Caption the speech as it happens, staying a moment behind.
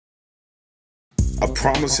A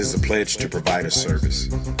promise is a pledge to provide a service.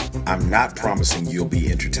 I'm not promising you'll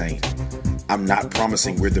be entertained. I'm not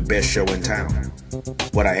promising we're the best show in town.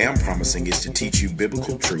 What I am promising is to teach you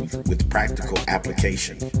biblical truth with practical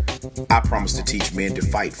application. I promise to teach men to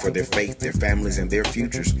fight for their faith, their families, and their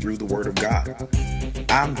futures through the Word of God.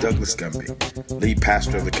 I'm Douglas Gumby, lead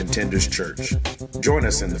pastor of the Contenders Church. Join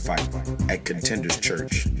us in the fight at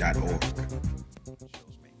contenderschurch.org.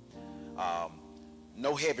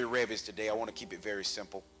 No heavy revvies today. I want to keep it very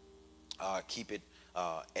simple. Keep it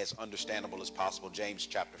as understandable as possible. James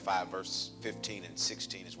chapter 5, verse 15 and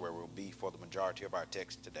 16 is where we'll be for the majority of our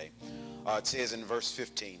text today. It says in verse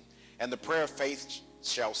 15, "And the prayer of faith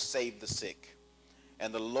shall save the sick,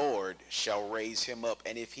 and the Lord shall raise him up.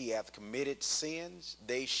 And if he hath committed sins,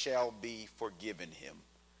 they shall be forgiven him.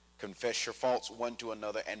 Confess your faults one to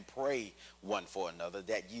another, and pray one for another,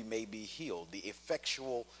 that ye may be healed. The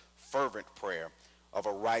effectual, fervent prayer of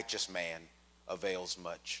a righteous man avails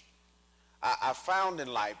much." I found in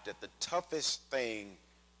life that the toughest thing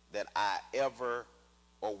that I ever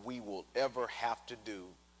or we will ever have to do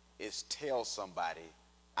is tell somebody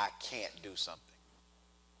I can't do something.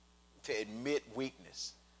 To admit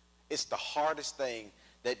weakness. It's the hardest thing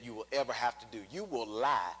that you will ever have to do. You will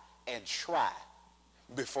lie and try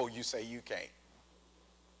before you say you can't.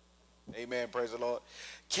 Amen, praise the Lord.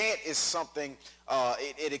 Can't is something,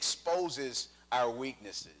 it exposes our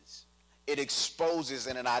weaknesses. It exposes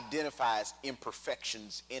and it identifies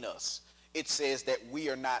imperfections in us. It says that we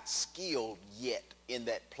are not skilled yet in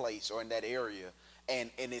that place or in that area. And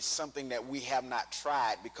it's something that we have not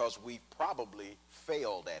tried because we've probably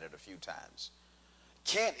failed at it a few times.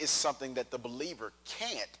 Can't is something that the believer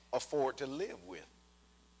can't afford to live with.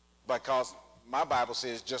 Because my Bible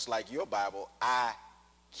says, just like your Bible, I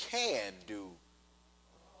can do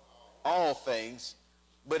all things,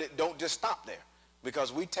 but it don't just stop there.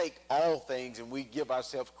 Because we take all things and we give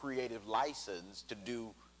ourselves creative license to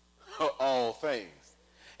do all things.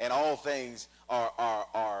 And all things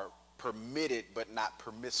are permitted but not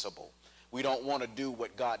permissible. We don't want to do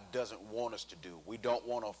what God doesn't want us to do. We don't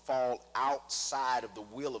want to fall outside of the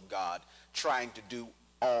will of God trying to do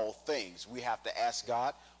all things. We have to ask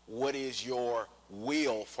God, what is your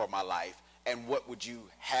will for my life, and what would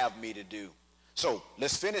you have me to do? So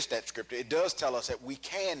let's finish that scripture. It does tell us that we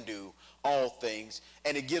can do all things,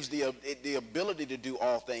 and it gives the ability to do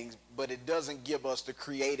all things, but it doesn't give us the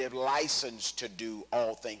creative license to do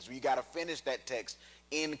all things. We got to finish that text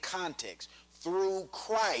in context. Through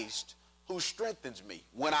Christ who strengthens me.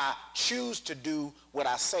 When I choose to do what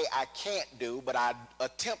I say I can't do, but I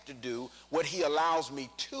attempt to do what he allows me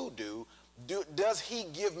to do, does he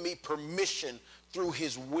give me permission through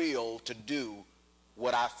his will to do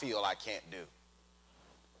what I feel I can't do?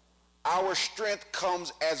 Our strength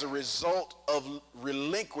comes as a result of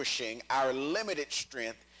relinquishing our limited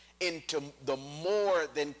strength into the more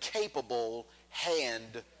than capable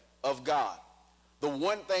hand of God. The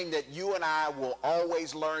one thing that you and I will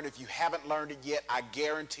always learn, if you haven't learned it yet, I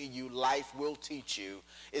guarantee you life will teach you,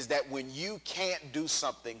 is that when you can't do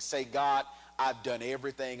something, say, God, I've done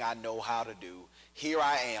everything I know how to do. Here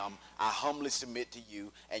I am. I humbly submit to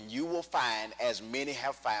you, and you will find, as many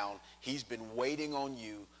have found, he's been waiting on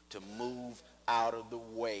you to move out of the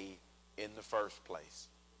way in the first place.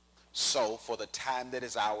 So for the time that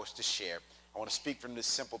is ours to share, I want to speak from this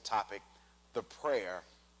simple topic, the prayer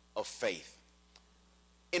of faith.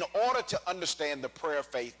 In order to understand the prayer of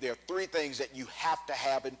faith, there are three things that you have to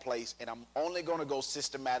have in place, and I'm only going to go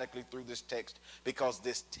systematically through this text because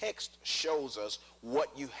this text shows us what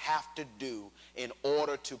you have to do in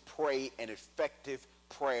order to pray an effective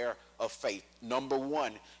prayer of faith. Number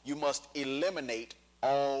one, you must eliminate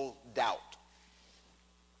all doubt.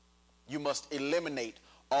 You must eliminate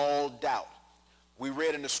all doubt. We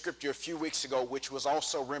read in the scripture a few weeks ago, which was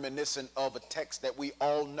also reminiscent of a text that we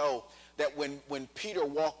all know, that when Peter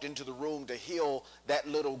walked into the room to heal that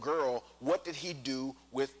little girl, what did he do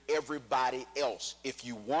with everybody else? If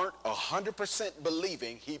you weren't 100%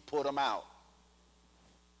 believing, he put them out.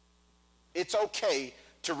 It's okay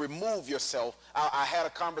to remove yourself. I had a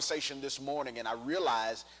conversation this morning, and I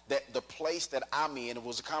realized that the place that I'm in, it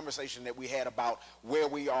was a conversation that we had about where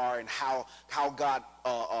we are and how God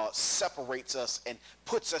separates us and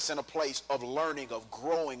puts us in a place of learning, of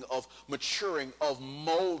growing, of maturing, of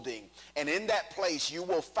molding. And in that place, you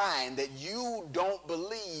will find that you don't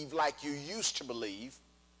believe like you used to believe,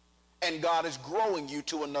 and God is growing you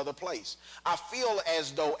to another place. I feel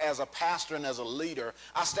as though as a pastor and as a leader,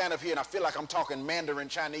 I stand up here and I feel like I'm talking Mandarin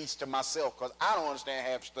Chinese to myself because I don't understand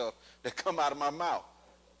half stuff that come out of my mouth.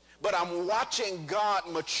 but I'm watching God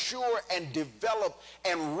mature and develop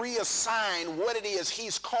and reassign what it is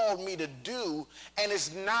he's called me to do, and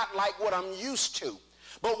it's not like what I'm used to.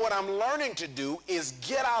 But what I'm learning to do is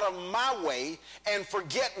get out of my way and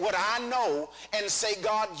forget what I know and say,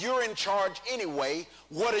 God, you're in charge anyway.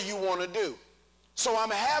 What do you want to do? So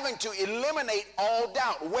I'm having to eliminate all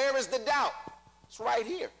doubt. Where is the doubt? It's right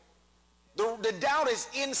here. The doubt is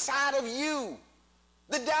inside of you.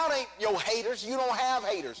 The doubt ain't your haters. You don't have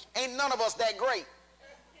haters. Ain't none of us that great.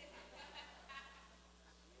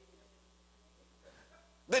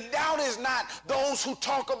 The doubt is not those who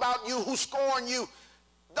talk about you, who scorn you.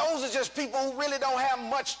 Those are just people who really don't have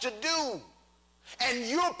much to do. And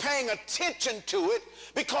you're paying attention to it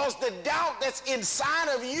because the doubt that's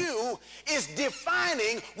inside of you is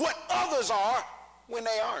defining what others are when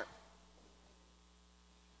they aren't.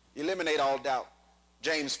 Eliminate all doubt.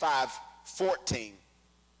 James 5:14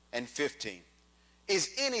 and 15.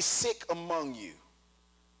 Is any sick among you?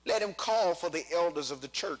 Let him call for the elders of the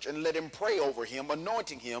church and let him pray over him,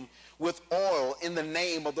 anointing him with oil in the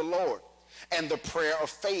name of the Lord. And the prayer of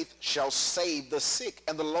faith shall save the sick,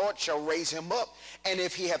 and the Lord shall raise him up. And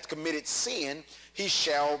if he hath committed sin, he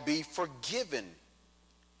shall be forgiven.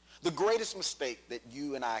 The greatest mistake that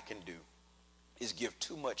you and I can do is give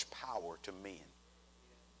too much power to men.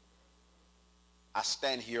 I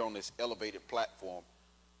stand here on this elevated platform,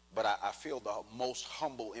 but I feel the most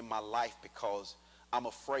humble in my life because I'm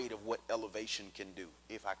afraid of what elevation can do,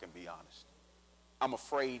 if I can be honest. I'm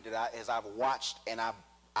afraid that as I've watched and I've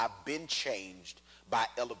been changed by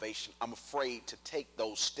elevation, I'm afraid to take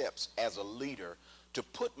those steps as a leader to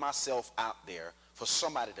put myself out there for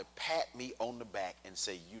somebody to pat me on the back and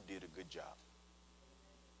say, you did a good job.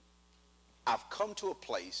 I've come to a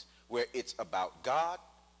place where it's about God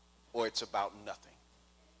or it's about nothing.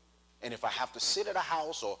 And if I have to sit at a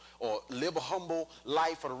house or live a humble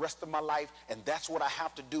life for the rest of my life, and that's what I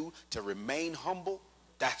have to do to remain humble,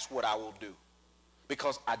 that's what I will do.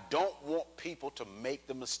 Because I don't want people to make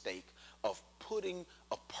the mistake of putting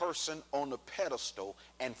a person on a pedestal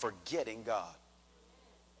and forgetting God.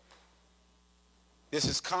 This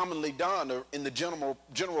is commonly done in the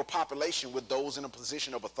general population with those in a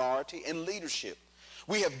position of authority and leadership.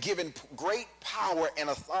 We have given great power and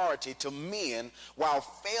authority to men while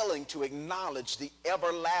failing to acknowledge the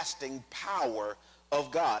everlasting power of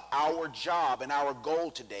God. Our job and our goal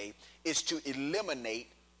today is to eliminate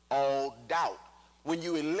all doubt. When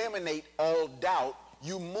you eliminate all doubt,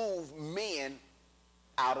 you move men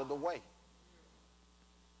out of the way.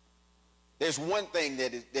 There's one thing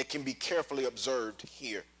that can be carefully observed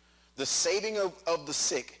here. The saving of the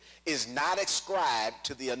sick is not ascribed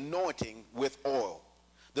to the anointing with oil.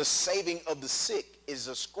 The saving of the sick is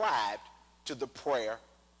ascribed to the prayer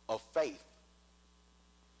of faith.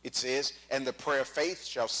 It says, and the prayer of faith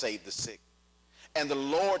shall save the sick, and the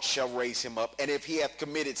Lord shall raise him up, and if he hath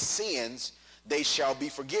committed sins, they shall be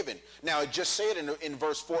forgiven. Now it just said in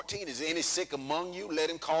verse 14, is any sick among you? Let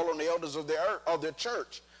him call on the elders of their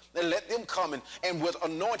church. And let them come and with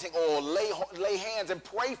anointing oil lay hands and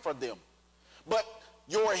pray for them. But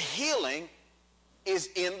your healing is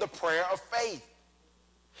in the prayer of faith.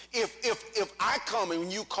 If I come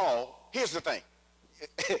and you call, here's the thing.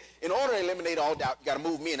 In order to eliminate all doubt, you got to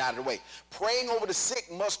move men out of the way. Praying over the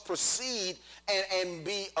sick must proceed and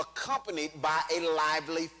be accompanied by a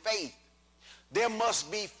lively faith. There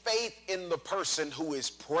must be faith in the person who is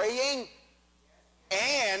praying,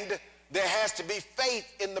 and there has to be faith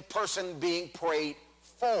in the person being prayed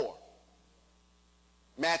for.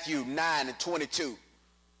 Matthew 9:22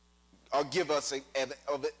 give us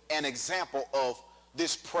an example of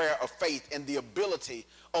this prayer of faith and the ability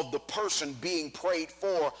of the person being prayed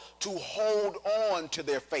for to hold on to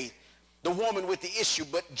their faith. The woman with the issue,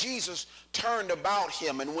 but Jesus turned about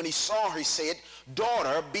him, and when he saw her, he said,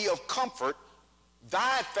 daughter, be of comfort,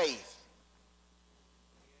 thy faith.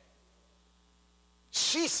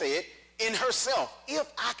 She said in herself, if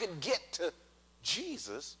I could get to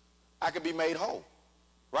Jesus, I could be made whole.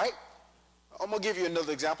 Right? I'm going to give you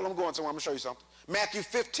another example. I'm going somewhere. I'm going to show you something. Matthew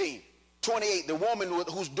 15:28, the woman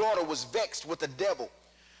whose daughter was vexed with the devil.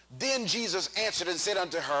 Then Jesus answered and said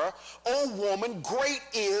unto her, O woman, great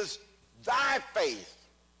is thy faith.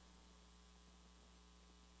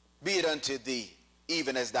 Be it unto thee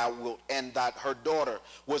even as thou wilt. And that her daughter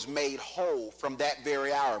was made whole from that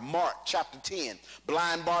very hour. Mark chapter 10,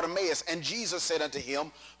 blind Bartimaeus. And Jesus said unto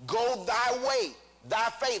him, go thy way, thy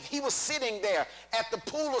faith. He was sitting there at the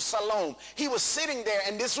pool of Siloam. He was sitting there,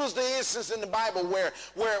 and this was the instance in the Bible where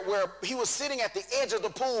he was sitting at the edge of the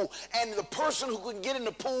pool, and the person who could get in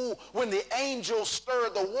the pool when the angel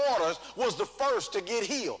stirred the waters was the first to get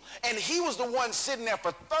healed. And he was the one sitting there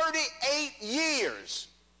for 38 years,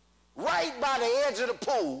 right by the edge of the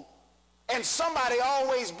pool, and somebody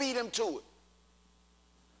always beat him to it.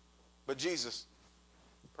 But Jesus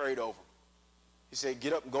prayed over him. He said,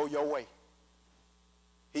 get up and go your way.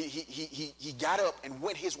 He got up and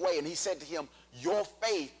went his way, and he said to him, your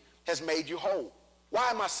faith has made you whole. Why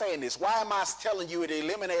am I saying this? Why am I telling you to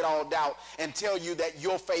eliminate all doubt and tell you that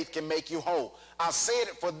your faith can make you whole? I said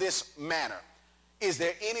it for this manner. Is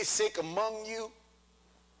there any sick among you?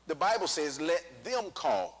 The Bible says, let them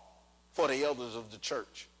call for the elders of the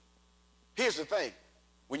church. Here's the thing.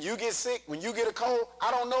 When you get sick, when you get a cold,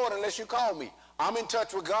 I don't know it unless you call me. I'm in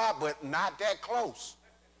touch with God, but not that close.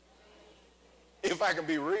 If I can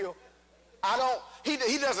be real. He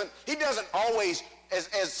doesn't always,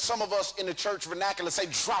 as some of us in the church vernacular say,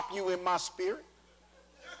 drop you in my spirit.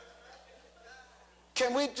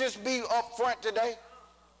 Can we just be upfront today?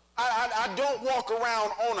 I don't walk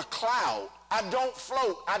around on a cloud. I don't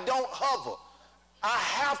float. I don't hover. I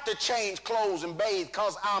have to change clothes and bathe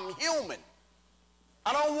because I'm human.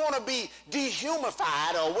 I don't want to be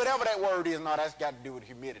dehumidified or whatever that word is. No, that's got to do with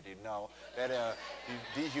humidity. No, that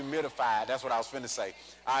dehumidified, that's what I was finna say.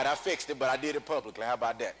 All right, I fixed it, but I did it publicly. How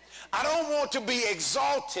about that? I don't want to be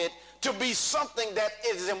exalted to be something that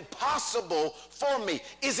is impossible for me.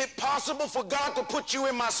 Is it possible for God to put you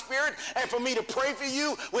in my spirit and for me to pray for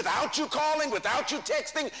you without you calling, without you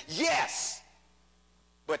texting? Yes.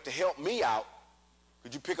 But to help me out,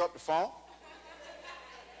 could you pick up the phone?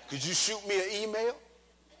 Could you shoot me an email?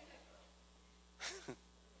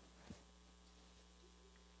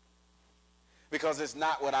 Because it's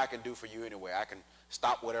not what I can do for you anyway. I can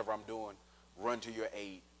stop whatever I'm doing, run to your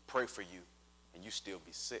aid, pray for you, and you still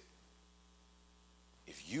be sick.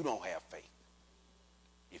 If you don't have faith,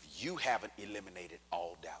 if you haven't eliminated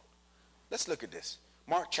all doubt. Let's look at this.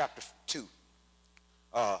 Mark chapter 2,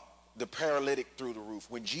 the paralytic through the roof.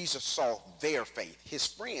 When Jesus saw their faith, his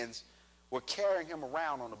friends were carrying him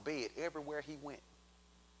around on a bed everywhere he went.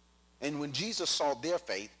 And when Jesus saw their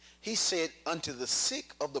faith, he said unto the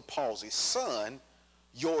sick of the palsy, son,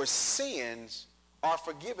 your sins are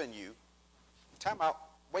forgiven you. Time out.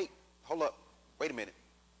 Wait, hold up. Wait a minute.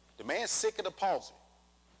 The man's sick of the palsy.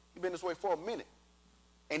 He's been this way for a minute.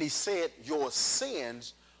 And he said, your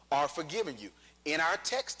sins are forgiven you. In our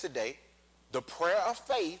text today, the prayer of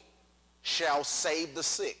faith shall save the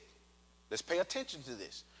sick. Let's pay attention to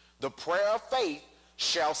this. The prayer of faith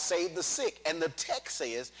shall save the sick. And the text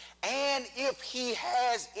says, and if he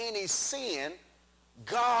has any sin,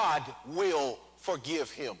 God will forgive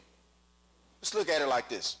him. Let's look at it like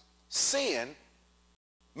this. Sin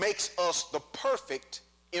makes us the perfect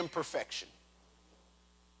imperfection.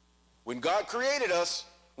 When God created us,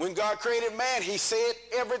 when God created man, he said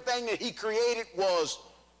everything that he created was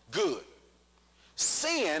good.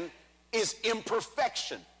 Sin is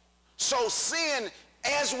imperfection. So sin,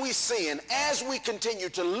 as we continue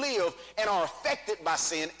to live and are affected by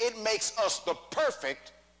sin, it makes us the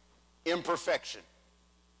perfect imperfection.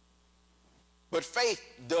 But faith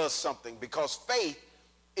does something, because faith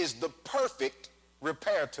is the perfect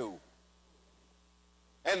repair tool.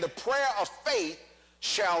 And the prayer of faith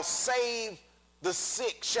shall save the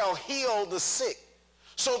sick, shall heal the sick.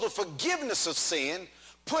 So the forgiveness of sin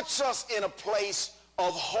puts us in a place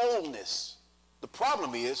of wholeness. The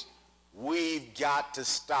problem is, we've got to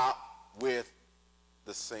stop with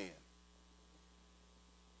the sin.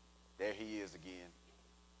 There he is again,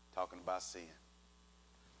 talking about sin.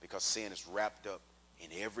 Because sin is wrapped up in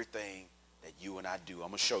everything that you and I do. I'm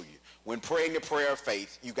going to show you. When praying the prayer of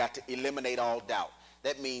faith, you got to eliminate all doubt.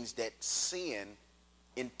 That means that sin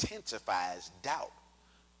intensifies doubt.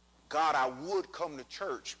 God, I would come to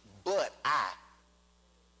church, but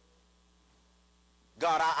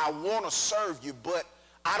God, I want to serve you, but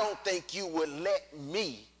I don't think you would let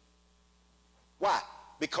me. Why?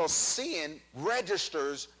 Because sin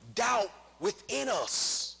registers doubt within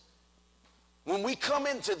us. When we come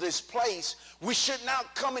into this place, we should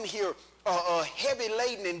not come in here heavy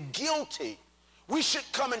laden and guilty. We should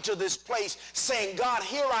come into this place saying, God,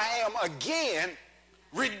 here I am again.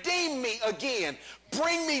 Redeem me again.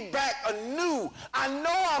 Bring me back anew. I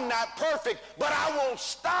know I'm not perfect, but I won't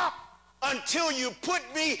stop until you put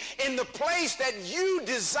me in the place that you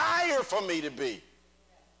desire for me to be.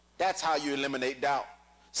 That's how you eliminate doubt.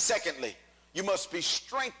 Secondly, you must be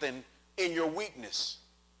strengthened in your weakness.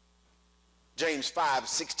 James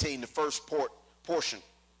 5:16, the first portion.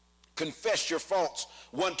 Confess your faults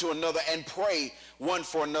one to another and pray one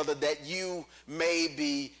for another that you may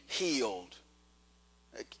be healed.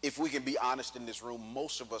 If we can be honest in this room,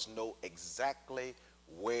 most of us know exactly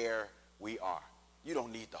where we are. You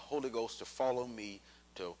don't need the Holy Ghost to follow me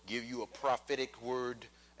to give you a prophetic word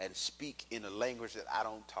and speak in a language that I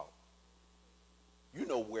don't talk. You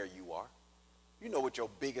know where you are. You know what your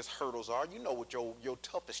biggest hurdles are. You know what your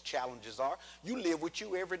toughest challenges are. You live with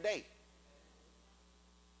you every day.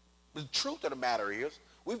 The truth of the matter is,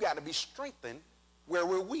 we've got to be strengthened where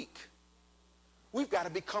we're weak. We've got to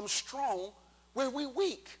become strong where we're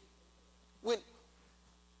weak. When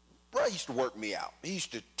bro used to work me out, he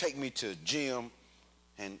used to take me to gym,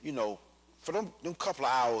 and for them couple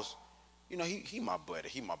of hours, he my buddy,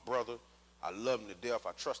 he my brother. I love him to death.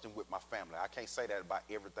 I trust him with my family. I can't say that about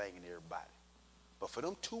everything and everybody. But for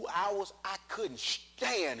them 2 hours, I couldn't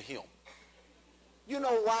stand him. You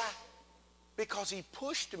know why? Because he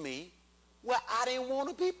pushed me where I didn't want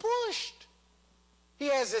to be pushed. He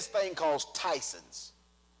has this thing called Tyson's.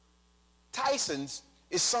 Tyson's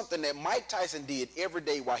is something that Mike Tyson did every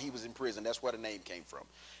day while he was in prison. That's where the name came from.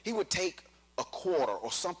 He would take a quarter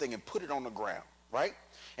or something and put it on the ground, right?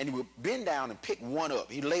 And he would bend down and pick one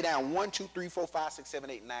up. He'd lay down 1, 2, 3, 4, 5, 6, 7,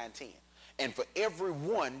 8, 9, 10. And for every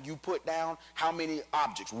one you put down, how many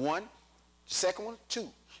objects? 1, second one, 2.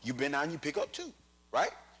 You bend down, you pick up 2,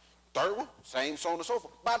 right? Third one, same, so on and so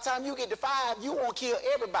forth. By the time you get to 5, you want to kill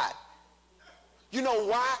everybody. You know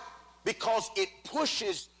why? Because it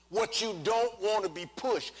pushes what you don't want to be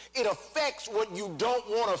pushed. It affects what you don't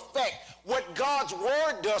want to affect. What God's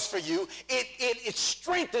word does for you, it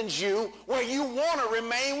strengthens you where you want to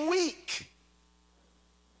remain weak.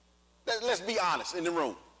 Let's be honest in the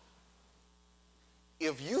room.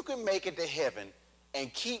 If you can make it to heaven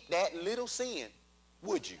and keep that little sin,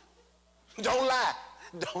 would you? Don't lie.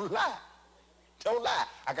 Don't lie. Don't lie.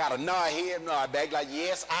 I got a nod here, nod back like,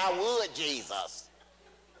 yes, I would, Jesus.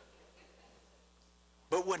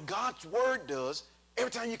 But what God's word does,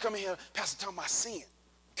 every time you come in here, Pastor, talking about sin.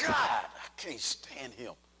 God, I can't stand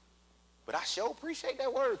him. But I sure appreciate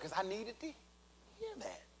that word because I needed to hear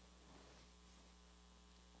that.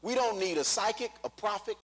 We don't need a psychic, a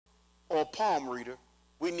prophet, or a palm reader.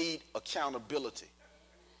 We need accountability.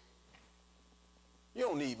 You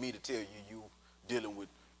don't need me to tell you dealing with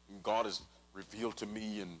God has revealed to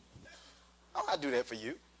me, and I do that for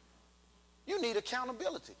you. You need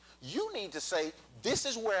accountability. You need to say, this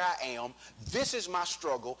is where I am, this is my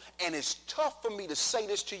struggle, and it's tough for me to say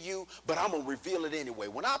this to you, but I'm going to reveal it anyway.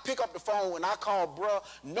 When I pick up the phone, when I call bruh,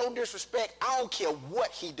 no disrespect, I don't care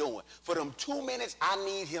what he doing. For them 2 minutes, I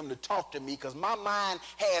need him to talk to me because my mind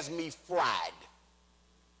has me fried.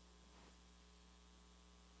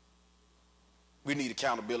 We need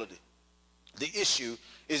accountability. The issue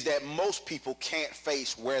is that most people can't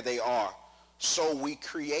face where they are. So we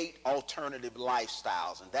create alternative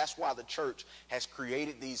lifestyles. And that's why the church has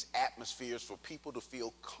created these atmospheres for people to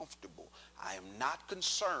feel comfortable. I am not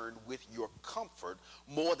concerned with your comfort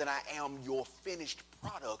more than I am your finished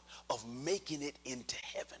product of making it into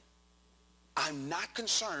heaven. I'm not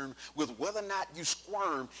concerned with whether or not you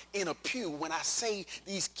squirm in a pew when I say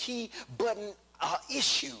these key button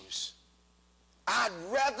issues. I'd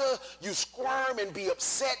rather you squirm and be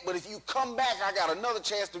upset, but if you come back, I got another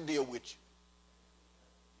chance to deal with you.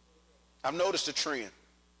 I've noticed a trend.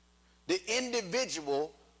 The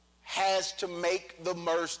individual has to make the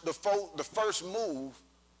first move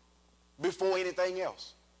before anything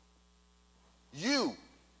else. You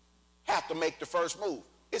have to make the first move.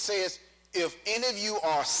 It says, if any of you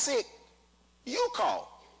are sick, you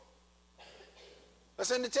call.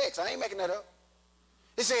 That's in the text. I ain't making that up.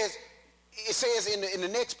 It says in the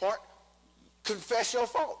next part, confess your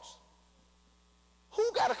faults. Who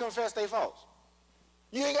got to confess their faults?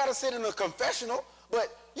 You ain't got to sit in a confessional,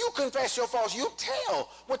 but you confess your faults. You tell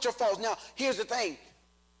what your faults. Now, here's the thing.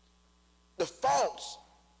 The faults,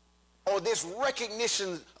 or this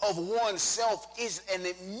recognition of oneself, is an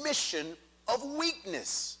admission of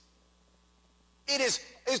weakness.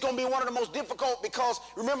 It's going to be one of the most difficult because,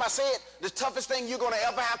 remember I said, the toughest thing you're going to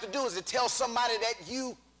ever have to do is to tell somebody that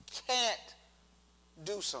you can't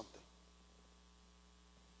do something.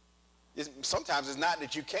 Sometimes it's not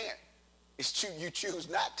that you can't. It's you choose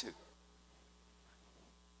not to.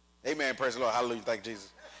 Amen. Praise the Lord. Hallelujah. Thank you, Jesus.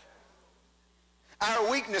 Our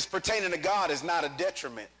weakness pertaining to God is not a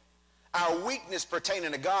detriment. Our weakness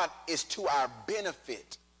pertaining to God is to our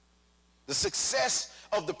benefit. The success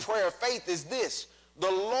of the prayer of faith is this.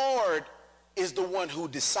 The Lord is the one who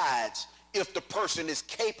decides if the person is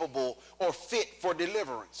capable or fit for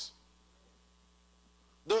deliverance.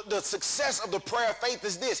 The success of the prayer of faith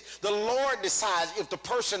is this. The Lord decides if the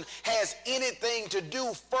person has anything to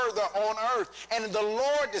do further on earth. And the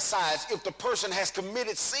Lord decides if the person has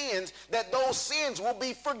committed sins, that those sins will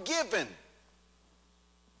be forgiven.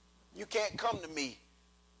 You can't come to me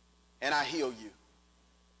and I heal you.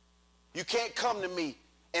 You can't come to me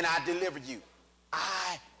and I deliver you.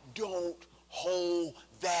 I don't hold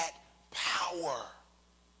that power.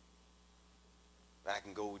 But I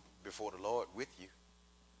can go before the Lord with you.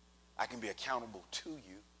 I can be accountable to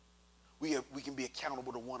you. We can be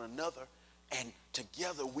accountable to one another, and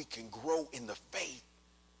together we can grow in the faith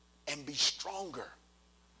and be stronger.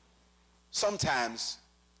 Sometimes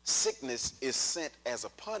sickness is sent as a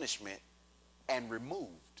punishment and removed.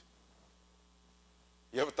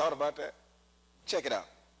 You ever thought about that? Check it out.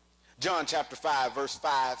 John chapter 5, verse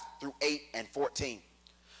 5 through 8 and 14.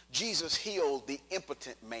 Jesus healed the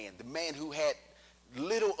impotent man, the man who had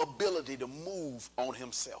little ability to move on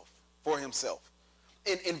himself, for himself.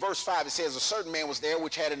 In verse 5 it says, a certain man was there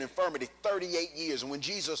which had an infirmity 38 years. And when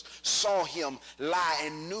Jesus saw him lie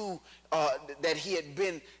and knew that he had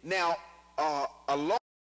been now alone,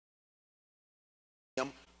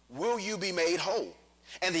 will you be made whole?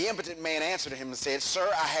 And the impotent man answered him and said, Sir,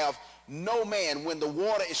 I have no man when the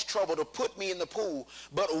water is troubled to put me in the pool,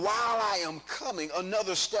 but while I am coming,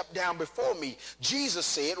 another step down before me. Jesus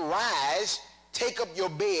said, Rise, take up your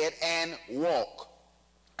bed and walk.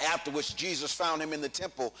 After which Jesus found him in the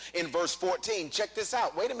temple in verse 14. Check this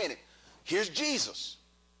out. Wait a minute. Here's Jesus.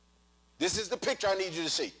 This is the picture I need you to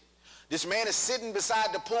see. This man is sitting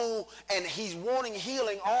beside the pool and he's wanting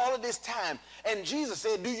healing all of this time. And Jesus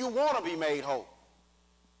said, do you want to be made whole?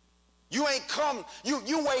 You ain't come,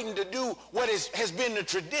 you waiting to do what has been the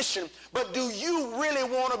tradition, but do you really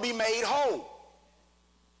want to be made whole?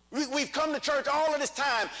 We've come to church all of this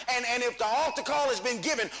time, and if the altar call has been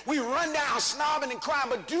given, we run down snobbing and crying,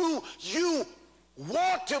 but do you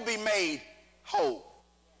want to be made whole?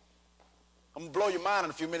 I'm going to blow your mind in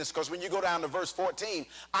a few minutes, because when you go down to verse 14,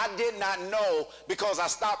 I did not know, because I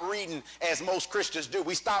stopped reading as most Christians do.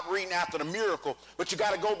 We stopped reading after the miracle, but you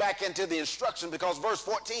got to go back into the instruction, because verse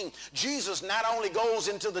 14, Jesus not only goes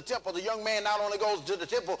into the temple, the young man not only goes to the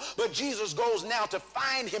temple, but Jesus goes now to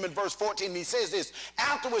find him in verse 14. He says this,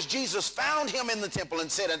 afterwards Jesus found him in the temple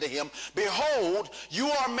and said unto him, Behold, you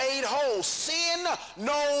are made whole. Sin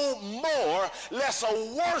no more, lest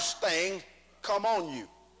a worse thing come on you.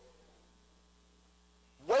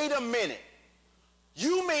 Wait a minute.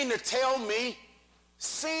 You mean to tell me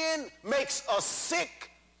sin makes us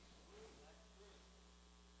sick?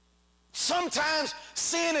 Sometimes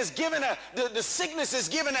sin is given, the sickness is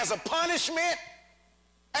given as a punishment,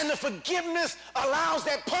 and the forgiveness allows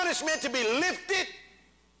that punishment to be lifted,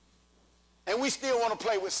 and we still want to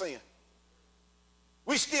play with sin.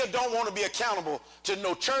 We still don't want to be accountable to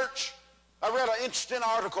no church. I read an interesting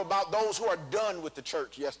article about those who are done with the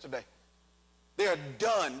church yesterday. They are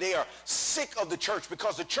done. They are sick of the church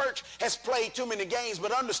because the church has played too many games.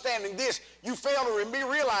 But understanding this, you fail to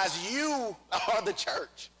realize you are the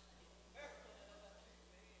church.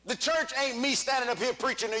 The church ain't me standing up here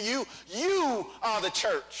preaching to you. You are the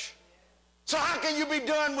church. So how can you be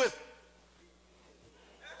done with?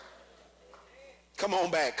 Come on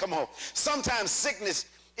back. Come on. Sometimes sickness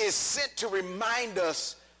is sent to remind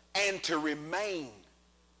us and to remain.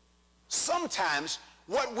 Sometimes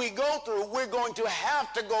what we go through, we're going to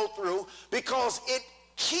have to go through because it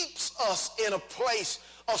keeps us in a place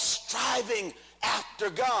of striving after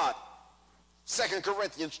God. 2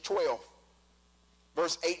 Corinthians 12,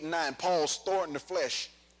 verse 8 and 9, Paul's thorn in the flesh.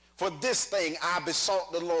 For this thing I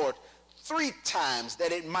besought the Lord 3 times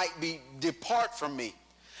that it might be depart from me.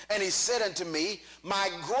 And he said unto me, My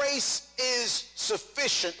grace is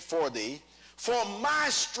sufficient for thee, for my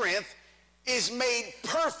strength is made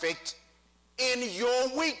perfect in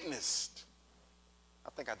your weakness.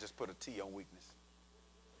 I think I just put a T on weakness.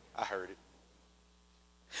 I heard it.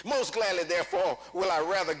 Most gladly, therefore, will I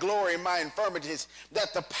rather glory in my infirmities,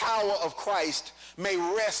 that the power of Christ may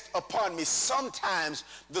rest upon me. Sometimes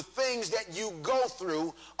the things that you go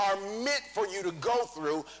through are meant for you to go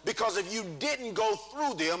through, because if you didn't go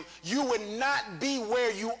through them, you would not be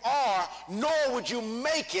where you are, nor would you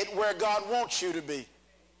make it where God wants you to be.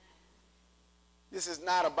 This is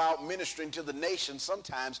not about ministering to the nation.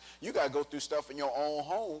 Sometimes you got to go through stuff in your own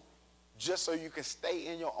home just so you can stay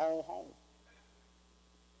in your own home.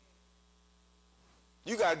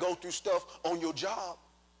 You got to go through stuff on your job,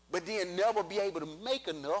 but then never be able to make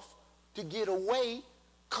enough to get away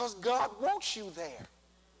because God wants you there.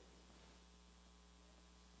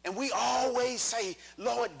 And we always say,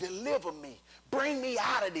 Lord, deliver me. Bring me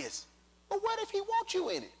out of this. But what if he wants you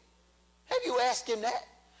in it? Have you asked him that?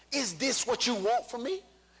 Is this what you want from me?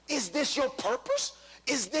 Is this your purpose?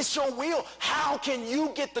 Is this your will? How can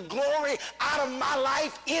you get the glory out of my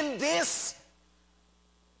life in this?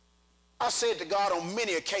 I said to God on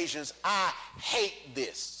many occasions, I hate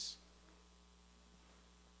this.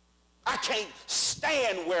 I can't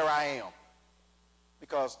stand where I am.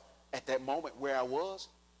 Because at that moment where I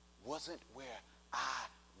wasn't where I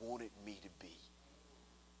wanted me to be.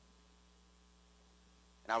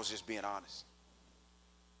 And I was just being honest.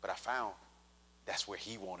 But I found that's where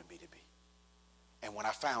he wanted me to be. And when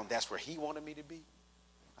I found that's where he wanted me to be,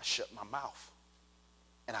 I shut my mouth.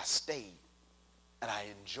 And I stayed. And I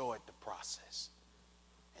enjoyed the process.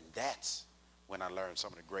 And that's when I learned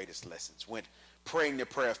some of the greatest lessons. When praying the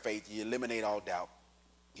prayer of faith, you eliminate all doubt.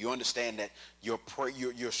 You understand that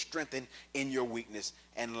you're strengthened in your weakness.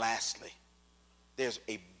 And lastly, there's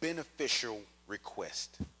a beneficial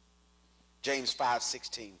request. James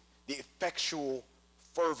 5:16, the effectual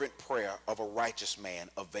fervent prayer of a righteous man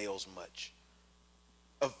avails much.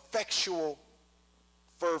 Effectual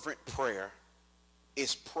fervent prayer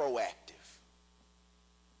is proactive.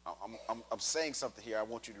 I'm saying something here I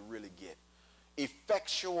want you to really get.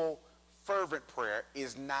 Effectual fervent prayer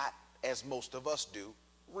is not, as most of us do,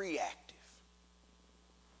 reactive.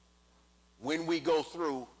 When we go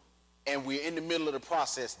through and we're in the middle of the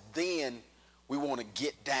process, then we want to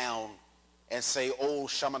get down and say, oh,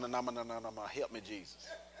 shamananamananama, help me, Jesus.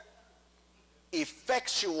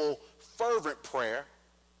 Effectual fervent prayer,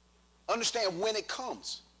 understand when it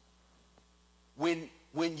comes.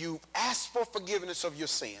 When you ask for forgiveness of your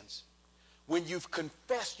sins, when you've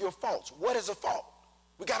confessed your faults. What is a fault?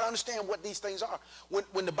 We got to understand what these things are.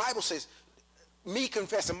 When the Bible says, me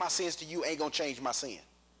confessing my sins to you ain't going to change my sin.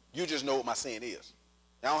 You just know what my sin is.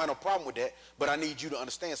 Now, I don't have no problem with that, but I need you to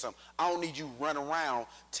understand something. I don't need you running around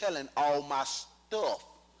telling all my stuff,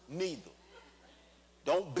 neither.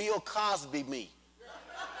 Don't Bill Cosby me.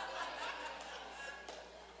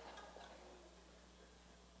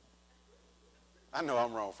 I know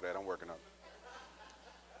I'm wrong for that. I'm working on it.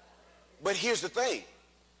 But here's the thing.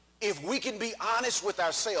 If we can be honest with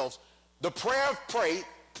ourselves, the prayer of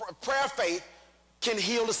faith can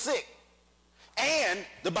heal the sick. And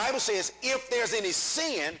the Bible says if there's any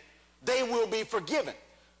sin, they will be forgiven.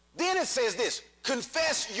 Then it says this,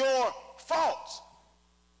 confess your faults.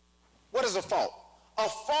 What is a fault? A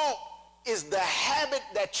fault is the habit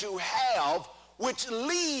that you have which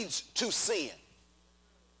leads to sin.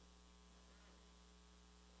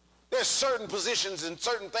 There's certain positions and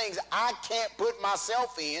certain things I can't put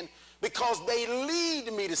myself in because they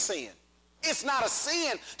lead me to sin. It's not a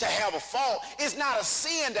sin to have a fault. It's not a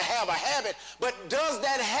sin to have a habit. But does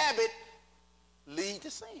that habit lead to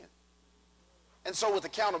sin? And so with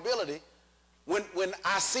accountability, when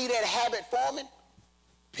I see that habit forming,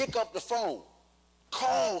 pick up the phone.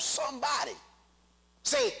 Call somebody.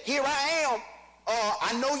 Say, here I am.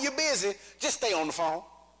 I know you're busy. Just stay on the phone.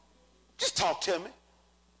 Just talk to me.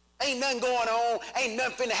 Ain't nothing going on. Ain't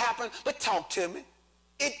nothing finna happen, but talk to me.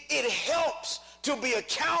 It helps to be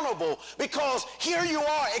accountable because here you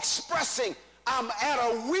are expressing, I'm at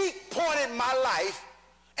a weak point in my life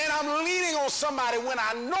and I'm leaning on somebody when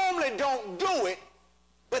I normally don't do it,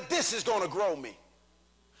 but this is going to grow me.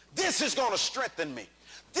 This is going to strengthen me.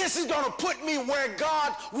 This is going to put me where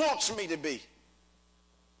God wants me to be.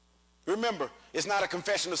 Remember, it's not a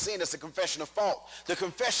confession of sin, it's a confession of fault. The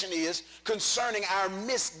confession is concerning our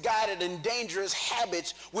misguided and dangerous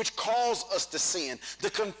habits which cause us to sin. The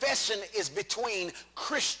confession is between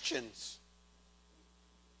Christians.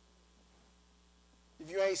 If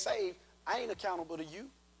you ain't saved, I ain't accountable to you.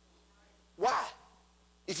 Why?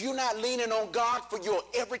 If you're not leaning on God for your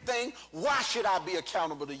everything, why should I be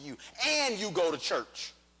accountable to you? And you go to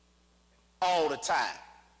church all the time.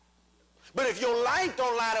 But if your life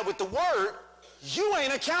don't line up with the word, you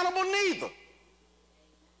ain't accountable neither.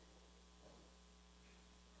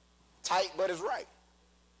 Tight, but it's right.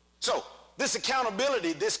 So this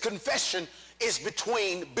accountability, this confession is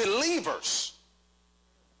between believers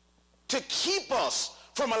to keep us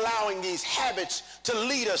from allowing these habits to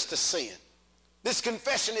lead us to sin. This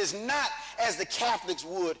confession is not as the Catholics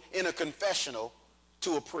would in a confessional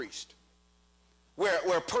to a priest.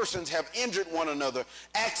 Where persons have injured one another,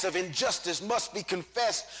 acts of injustice must be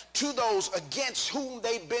confessed to those against whom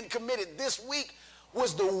they've been committed. This week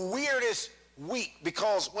was the weirdest week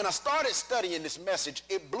because when I started studying this message,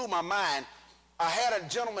 it blew my mind. I had a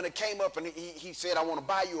gentleman that came up and he said, I want to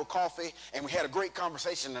buy you a coffee, and we had a great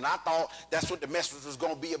conversation, and I thought that's what the message was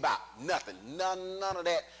going to be about. Nothing. None of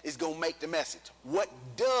that is going to make the message. What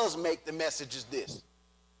does make the message is this.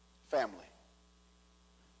 Family.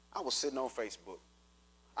 I was sitting on Facebook.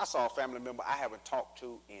 I saw a family member I haven't talked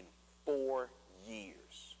to in 4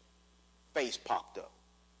 years. Face popped up.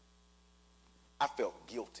 I felt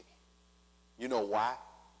guilty. You know why?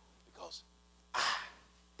 Because I,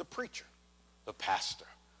 the preacher, the pastor,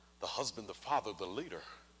 the husband, the father, the leader,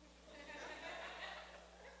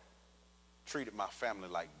 treated my family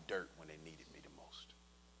like dirt when they needed me the most.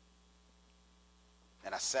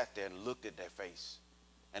 And I sat there and looked at their face.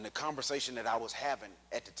 And the conversation that I was having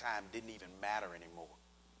at the time didn't even matter anymore.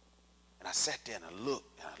 And I sat there and I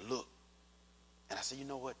looked and I looked. And I said, you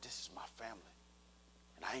know what? This is my family.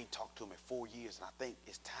 And I ain't talked to them in 4 years. And I think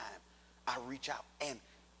it's time I reach out. And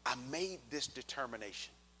I made this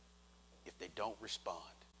determination. If they don't respond,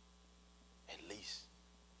 at least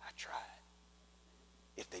I tried.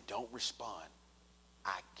 If they don't respond,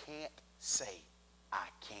 I can't say I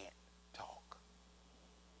can't talk.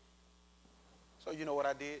 So you know what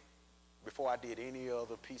I did? Before I did any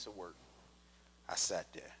other piece of work, I sat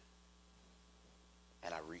there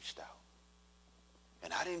and I reached out.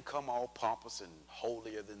 And I didn't come all pompous and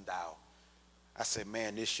holier than thou. I said,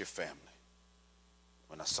 man, this your family.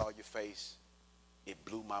 When I saw your face, it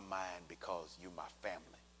blew my mind because you're my family.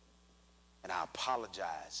 And I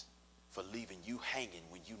apologize for leaving you hanging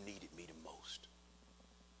when you needed me the most.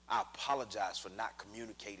 I apologize for not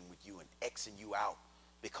communicating with you and Xing you out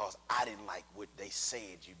because I didn't like what they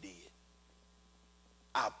said you did.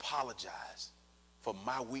 I apologize for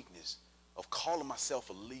my weakness of calling myself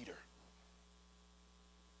a leader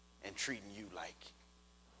and treating you like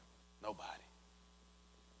nobody.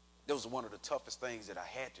 That was one of the toughest things that I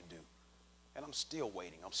had to do. And I'm still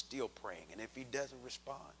waiting. I'm still praying. And if he doesn't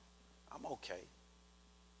respond, I'm okay.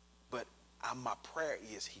 But my prayer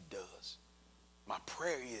is he does. My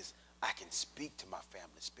prayer is I can speak to my family,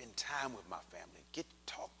 spend time with my family, get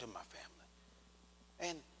to talk to my family.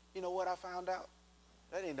 And you know what I found out?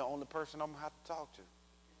 That ain't the only person I'm going to have to talk to.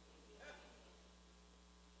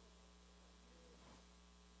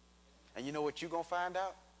 And you know what you're going to find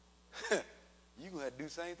out? You're going to have to do the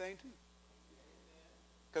same thing too.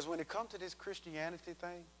 Because when it comes to this Christianity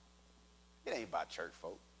thing, it ain't about church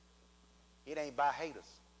folk. It ain't about haters.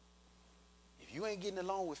 If you ain't getting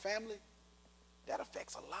along with family, that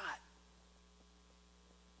affects a lot.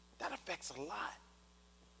 That affects a lot.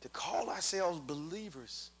 To call ourselves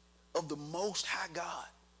believers of the Most High God,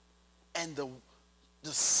 and the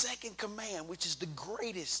second command, which is the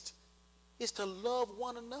greatest, is to love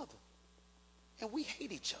one another. And we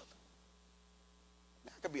hate each other.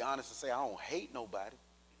 Now, I can be honest and say I don't hate nobody,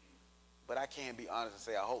 but I can't be honest and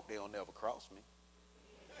say I hope they don't never cross me.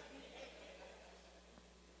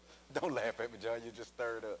 Don't laugh at me, John. You just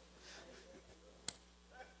stirred up.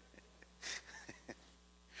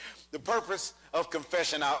 The purpose of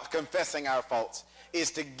confessing our faults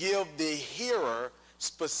is to give the hearer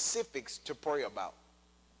specifics to pray about.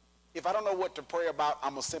 If I don't know what to pray about,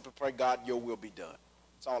 I'm going to simply pray, God, your will be done.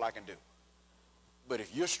 That's all I can do. But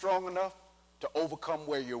if you're strong enough to overcome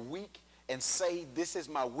where you're weak and say, this is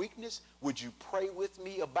my weakness, would you pray with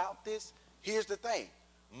me about this? Here's the thing.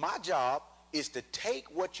 My job is to take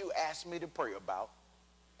what you asked me to pray about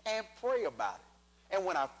and pray about it. And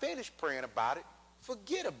when I finish praying about it,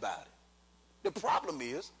 forget about it. The problem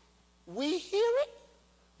is, we hear it,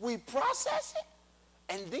 we process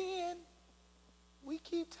it, and then we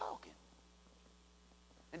keep talking.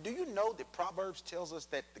 And do you know that Proverbs tells us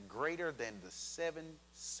that the greater than the 7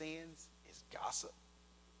 sins is gossip?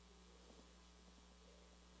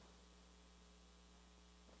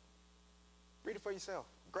 Read it for yourself.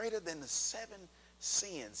 Greater than the 7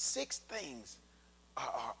 sins. 6 things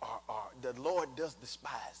the Lord does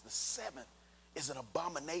despise. The 7th is an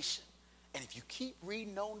abomination. And if you keep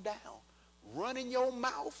reading on down, running your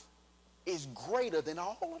mouth is greater than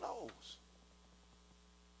all of those.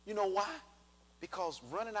 You know why? Because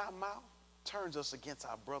running our mouth turns us against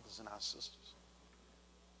our brothers and our sisters.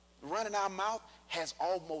 Running our mouth has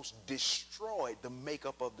almost destroyed the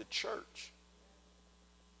makeup of the church.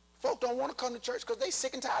 Folk don't want to come to church because they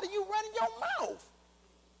sick and tired of you running your mouth.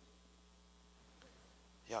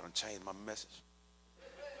 Y'all done changed my message.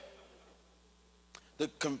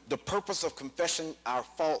 The purpose of confessing our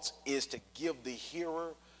faults is to give the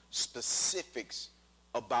hearer specifics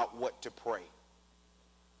about what to pray.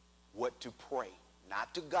 What to pray.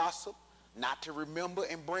 Not to gossip, not to remember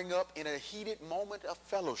and bring up in a heated moment of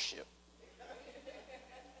fellowship,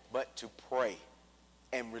 but to pray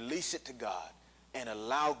and release it to God and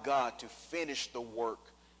allow God to finish the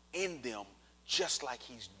work in them just like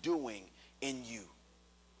he's doing in you.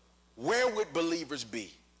 Where would believers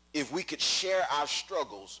be if we could share our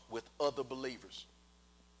struggles with other believers?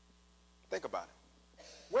 Think about it.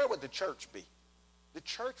 Where would the church be? The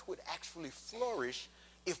church would actually flourish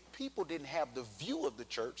if people didn't have the view of the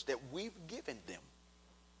church that we've given them.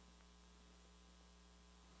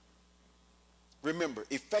 Remember,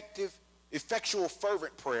 effectual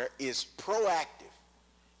fervent prayer is proactive.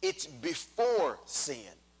 It's before sin.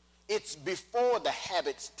 It's before the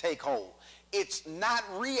habits take hold. It's not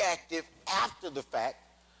reactive after the fact.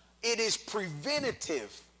 It is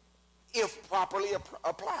preventative if properly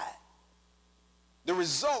applied. The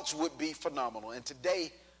results would be phenomenal. And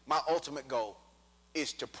today, my ultimate goal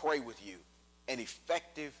is to pray with you an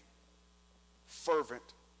effective,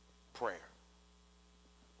 fervent prayer.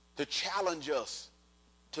 To challenge us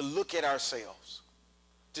to look at ourselves.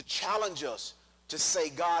 To challenge us to say,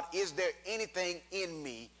 God, is there anything in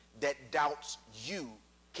me that doubts you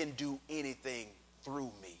can do anything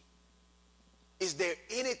through me? Is there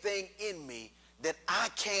anything in me that I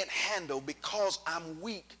can't handle because I'm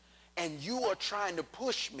weak and you are trying to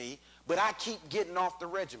push me, but I keep getting off the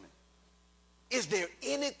regimen? Is there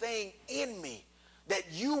anything in me that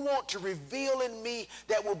you want to reveal in me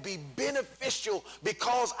that will be beneficial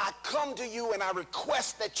because I come to you and I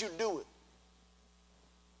request that you do it?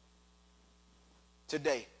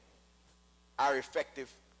 Today, our effective,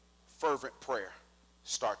 fervent prayer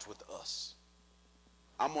starts with us.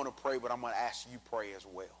 I'm going to pray, but I'm going to ask you pray as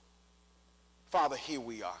well. Father, here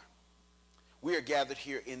we are. We are gathered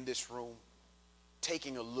here in this room,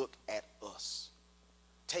 taking a look at us,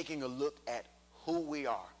 taking a look at who we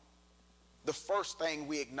are. The first thing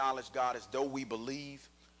we acknowledge, God, is though we believe,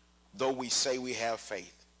 though we say we have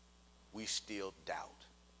faith, we still doubt.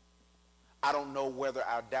 I don't know whether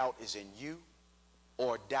our doubt is in you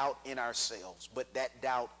or doubt in ourselves, but that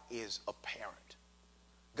doubt is apparent.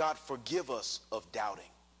 God, forgive us of doubting.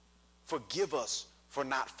 Forgive us for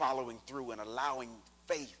not following through and allowing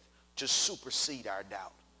faith to supersede our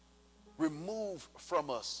doubt. Remove from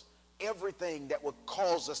us everything that would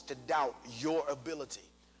cause us to doubt your ability,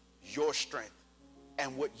 your strength,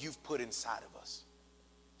 and what you've put inside of us.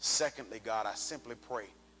 Secondly, God, I simply pray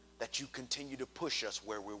that you continue to push us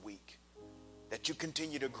where we're weak, that you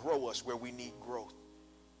continue to grow us where we need growth,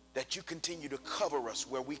 that you continue to cover us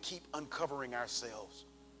where we keep uncovering ourselves.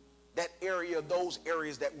 That area, those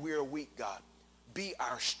areas that we're weak, God, be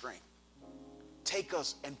our strength. Take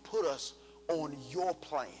us and put us on your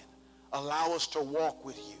plan. Allow us to walk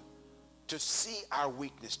with you, to see our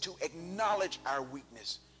weakness, to acknowledge our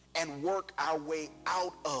weakness, and work our way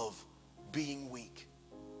out of being weak.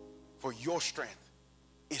 For your strength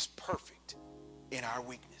is perfect in our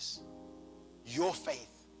weakness. Your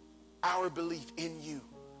faith, our belief in you,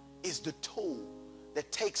 is the tool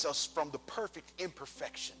that takes us from the perfect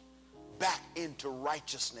imperfection back into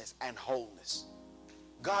righteousness and wholeness.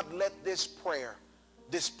 God, let this prayer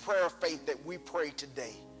of faith that we pray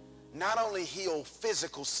today, not only heal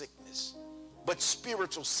physical sickness, but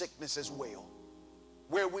spiritual sickness as well.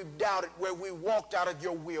 Where we've doubted, where we walked out of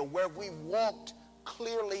your will, where we walked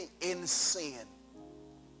clearly in sin,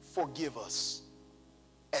 forgive us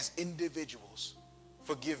as individuals.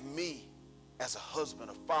 Forgive me as a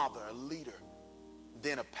husband, a father, a leader,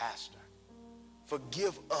 then a pastor.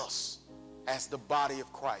 Forgive us as the body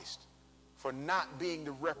of Christ for not being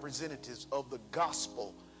the representatives of the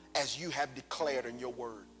gospel as you have declared in your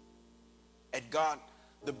word. And God,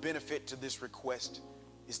 the benefit to this request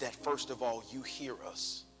is that first of all, you hear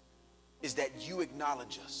us, is that you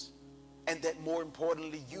acknowledge us, and that more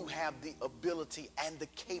importantly, you have the ability and the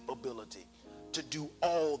capability to do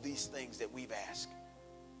all these things that we've asked.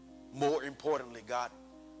 More importantly, God,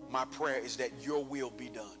 my prayer is that your will be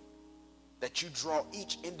done, that you draw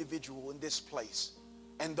each individual in this place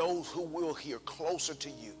and those who will hear closer to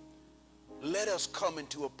you. Let us come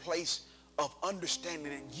into a place of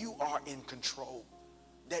understanding that you are in control,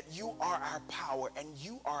 that you are our power and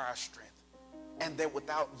you are our strength, and that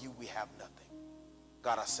without you we have nothing.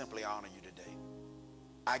 God, I simply honor you today.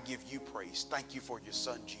 I give you praise. Thank you for your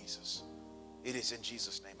son, Jesus. It is in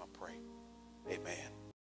Jesus' name I pray. Amen.